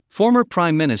Former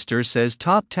Prime Minister says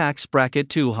top tax bracket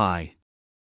too high.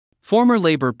 Former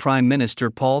Labour Prime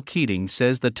Minister Paul Keating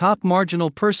says the top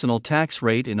marginal personal tax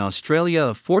rate in Australia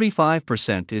of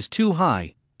 45% is too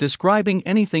high, describing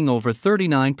anything over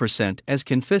 39% as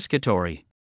confiscatory.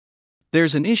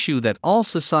 There's an issue that all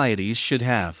societies should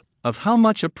have, of how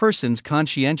much a person's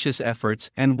conscientious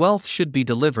efforts and wealth should be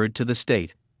delivered to the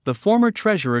state, the former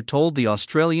Treasurer told the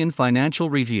Australian Financial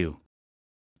Review.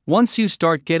 Once you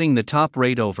start getting the top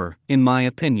rate over, in my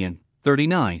opinion,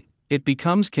 39, it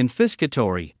becomes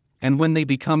confiscatory, and when they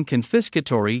become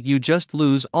confiscatory you just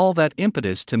lose all that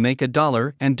impetus to make a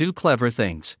dollar and do clever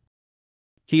things.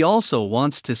 He also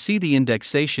wants to see the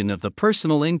indexation of the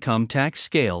personal income tax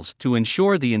scales to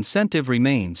ensure the incentive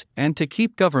remains and to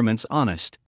keep governments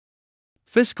honest.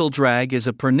 Fiscal drag is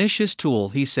a pernicious tool,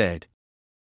 he said.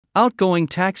 Outgoing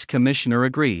Tax Commissioner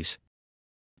agrees.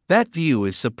 That view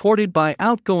is supported by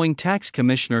outgoing Tax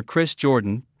Commissioner Chris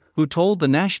Jordan, who told the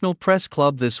National Press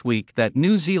Club this week that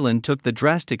New Zealand took the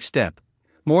drastic step,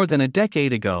 more than a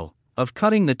decade ago, of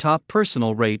cutting the top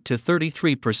personal rate to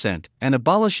 33% and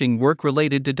abolishing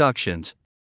work-related deductions.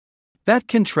 That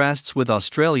contrasts with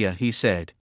Australia, he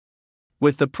said.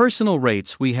 With the personal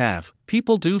rates we have,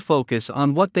 people do focus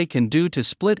on what they can do to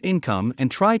split income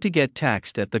and try to get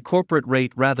taxed at the corporate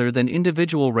rate rather than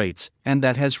individual rates, and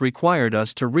that has required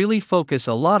us to really focus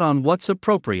a lot on what's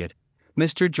appropriate,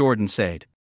 Mr. Jordan said.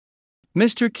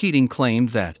 Mr. Keating claimed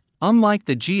that, unlike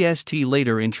the GST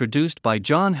later introduced by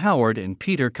John Howard and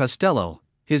Peter Costello,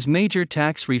 his major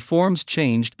tax reforms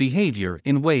changed behavior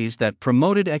in ways that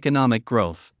promoted economic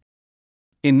growth.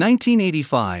 In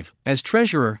 1985, as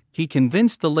Treasurer, he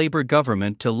convinced the Labour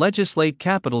government to legislate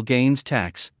capital gains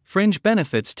tax, fringe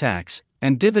benefits tax,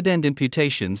 and dividend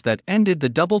imputations that ended the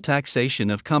double taxation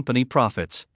of company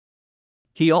profits.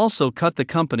 He also cut the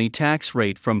company tax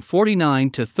rate from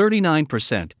 49 to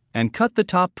 39%, and cut the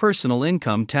top personal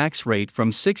income tax rate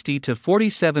from 60 to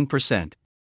 47%.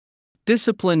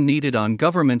 Discipline needed on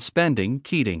government spending,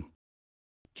 Keating.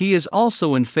 He is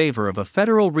also in favor of a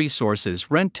federal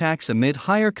resources rent tax amid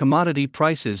higher commodity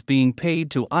prices being paid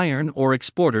to iron ore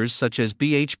exporters such as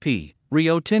BHP,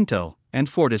 Rio Tinto, and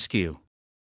Fortescue.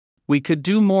 We could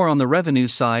do more on the revenue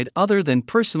side other than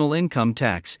personal income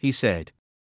tax, he said.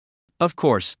 Of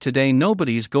course, today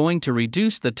nobody's going to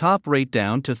reduce the top rate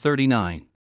down to 39.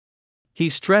 He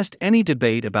stressed any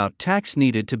debate about tax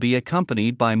needed to be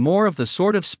accompanied by more of the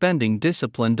sort of spending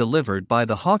discipline delivered by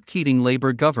the Hawke-Keating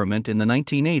Labour government in the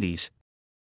 1980s.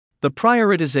 The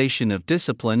prioritization of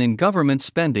discipline in government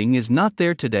spending is not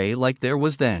there today like there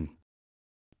was then.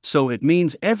 So it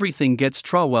means everything gets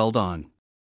trowelled on.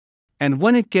 And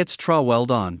when it gets trowelled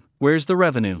on, where's the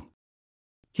revenue?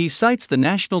 He cites the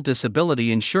National Disability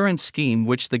Insurance Scheme,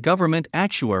 which the government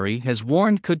actuary has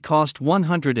warned could cost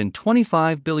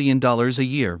 $125 billion a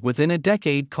year within a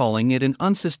decade, calling it an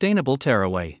unsustainable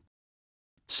tearaway.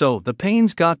 So the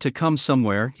pain's got to come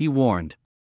somewhere, he warned.